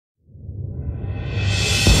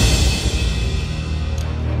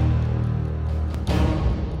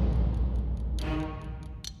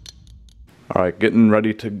Alright, getting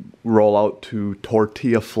ready to roll out to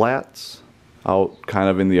Tortilla Flats, out kind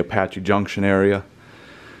of in the Apache Junction area.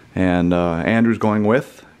 And Andrew's going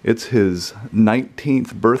with. It's his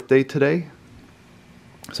 19th birthday today.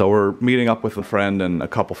 So we're meeting up with a friend and a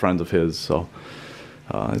couple friends of his. So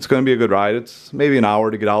it's going to be a good ride. It's maybe an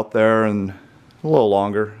hour to get out there and a little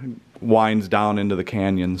longer. It winds down into the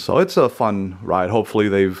canyon. So it's a fun ride. Hopefully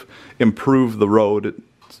they've improved the road.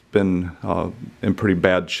 It's been in pretty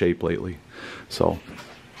bad shape lately. So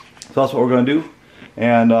that's what we're going to do.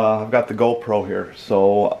 And I've got the GoPro here,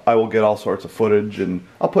 so I will get all sorts of footage, and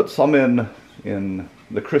I'll put some in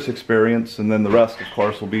the Chris experience, and then the rest, of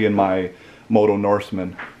course, will be in my Moto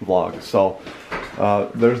Norseman vlog. So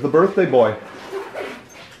there's the birthday boy.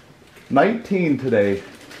 19 today.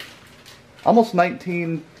 Almost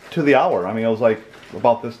 19 to the hour. I mean, it was like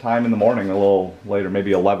about this time in the morning, a little later,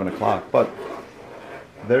 maybe 11 o'clock. But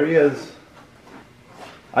there he is.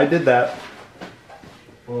 I did that.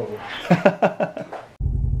 Whoa.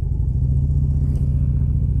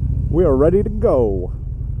 We are ready to go.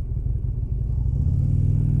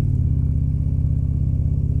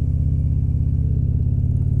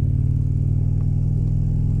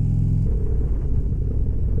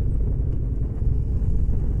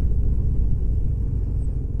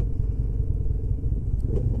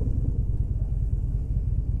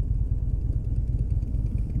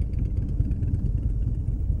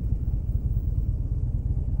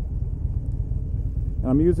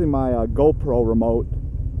 I'm using my GoPro remote.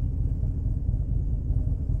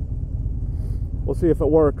 We'll see if it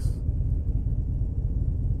works.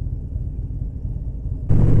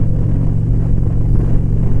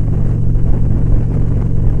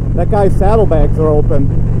 That guy's saddlebags are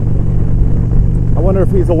open. I wonder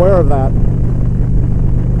if he's aware of that.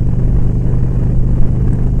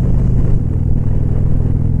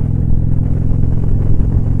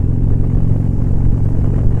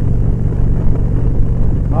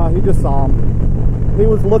 He just saw him. He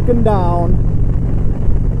was looking down.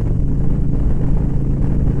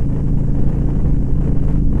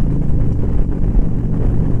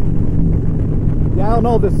 Yeah, I don't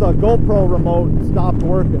know, this GoPro remote stopped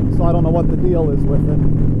working, so I don't know what the deal is with it.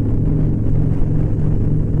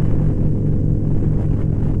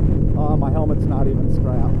 My helmet's not even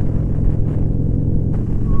strapped.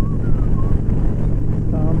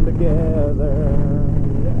 Come together,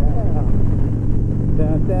 yeah.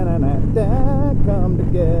 Da, da, da, da, da, come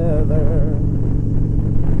together.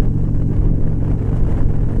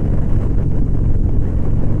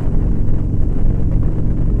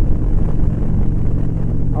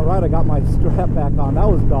 Alright, I got my strap back on. That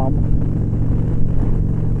was dumb.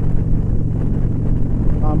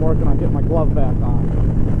 I'm working on getting my glove back on.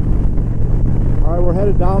 Alright, we're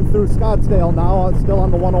headed down through Scottsdale now. It's still on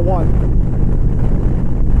the 101.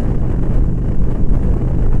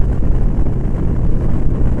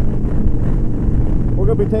 We're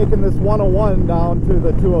going to be taking this 101 down to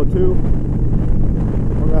the 202.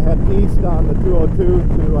 We're going to head east on the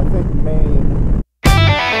 202 to, I think, Maine.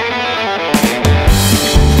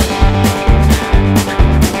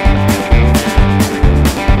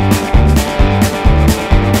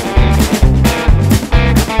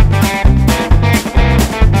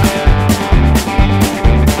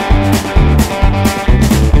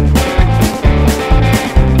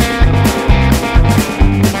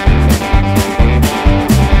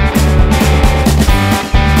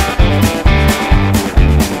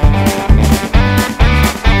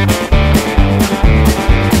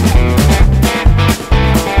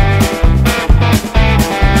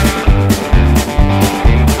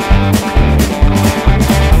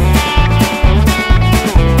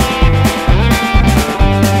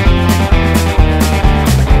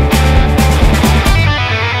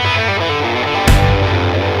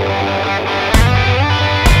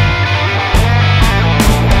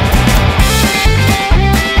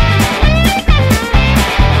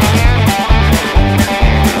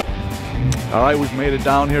 Alright, we've made it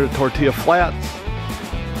down here to Tortilla Flats.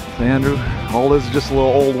 Andrew, all this is just a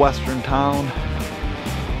little old western town.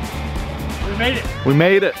 We made it. We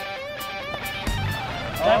made it.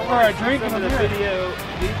 That's for our drink in the video.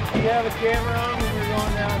 Do you have a camera on when we're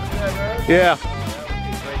going down to that road? Yeah.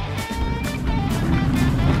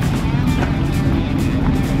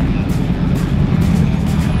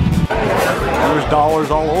 There's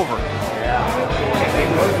dollars all over.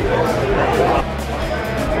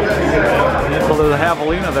 So there's a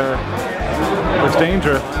javelina there. Looks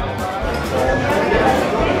dangerous.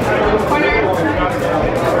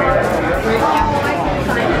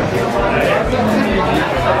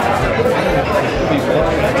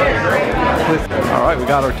 All right, we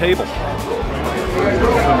got our table.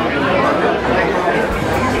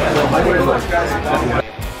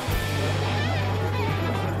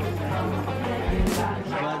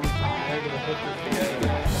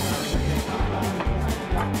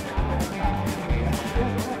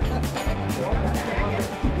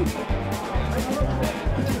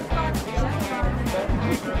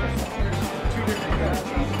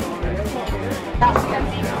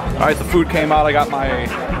 All right, the food came out. I got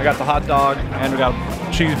the hot dog, and we got a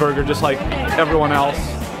cheeseburger, just like everyone else.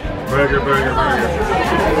 Burger.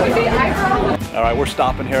 All right, we're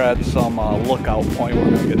stopping here at some lookout point.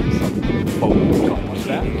 We're gonna get some photos. What's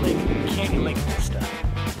that? Candy link stuff.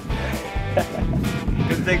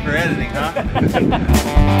 Good thing for editing, huh?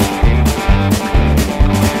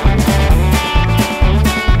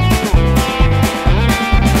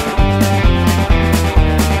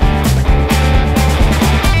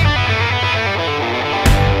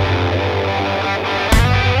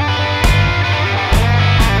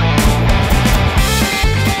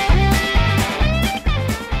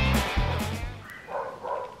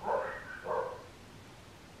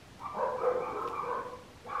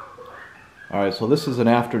 Alright, so this is an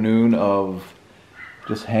afternoon of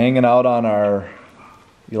just hanging out on our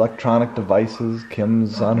electronic devices.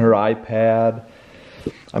 Kim's on her iPad.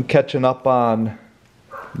 I'm catching up on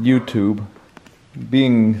YouTube.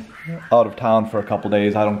 Being out of town for a couple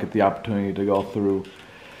days, I don't get the opportunity to go through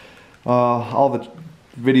all the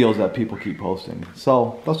videos that people keep posting.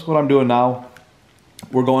 So that's what I'm doing now.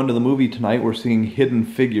 We're going to the movie tonight. We're seeing Hidden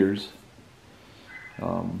Figures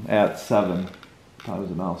at 7. What time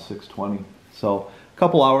is it now? 6:20. So a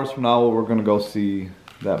couple hours from now we're going to go see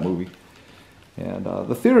that movie. And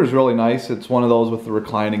the theater is really nice. It's one of those with the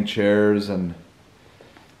reclining chairs and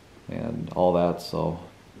all that, so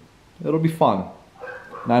it'll be fun.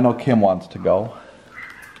 And I know Kim wants to go.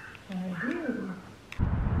 I do.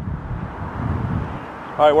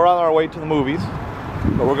 Alright, we're on our way to the movies.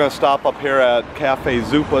 But we're going to stop up here at Cafe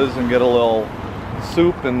Zupa's and get a little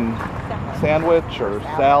soup and sandwich or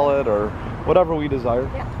salad or whatever we desire.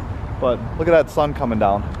 Yeah. But look at that sun coming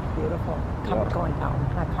down. Beautiful. Going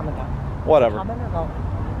down, not coming down. Whatever. Coming or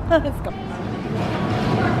going? It's coming.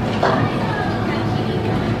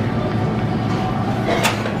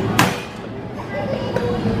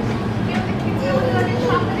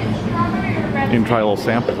 You can try little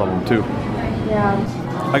samples of them too.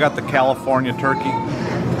 Yeah. I got the California turkey.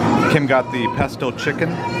 Kim got the pesto chicken,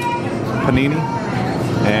 panini,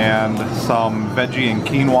 and some veggie and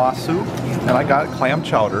quinoa soup. And I got clam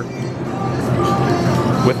chowder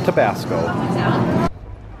with Tabasco.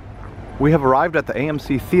 We have arrived at the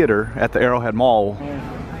AMC Theater at the Arrowhead Mall.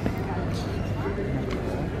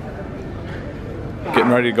 Getting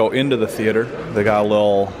ready to go into the theater. They got a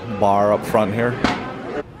little bar up front here.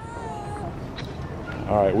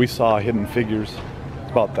 Alright, we saw Hidden Figures.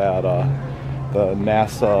 It's about that, the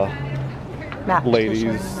NASA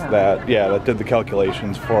ladies that did the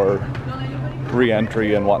calculations for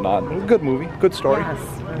re-entry and whatnot. It was a good movie, good story. Yes,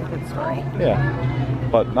 very good story. Yeah,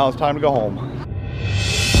 but now it's time to go home.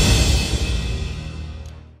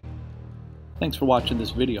 Thanks for watching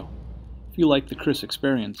this video. If you like the Chris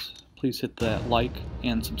experience, please hit that like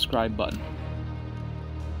and subscribe button.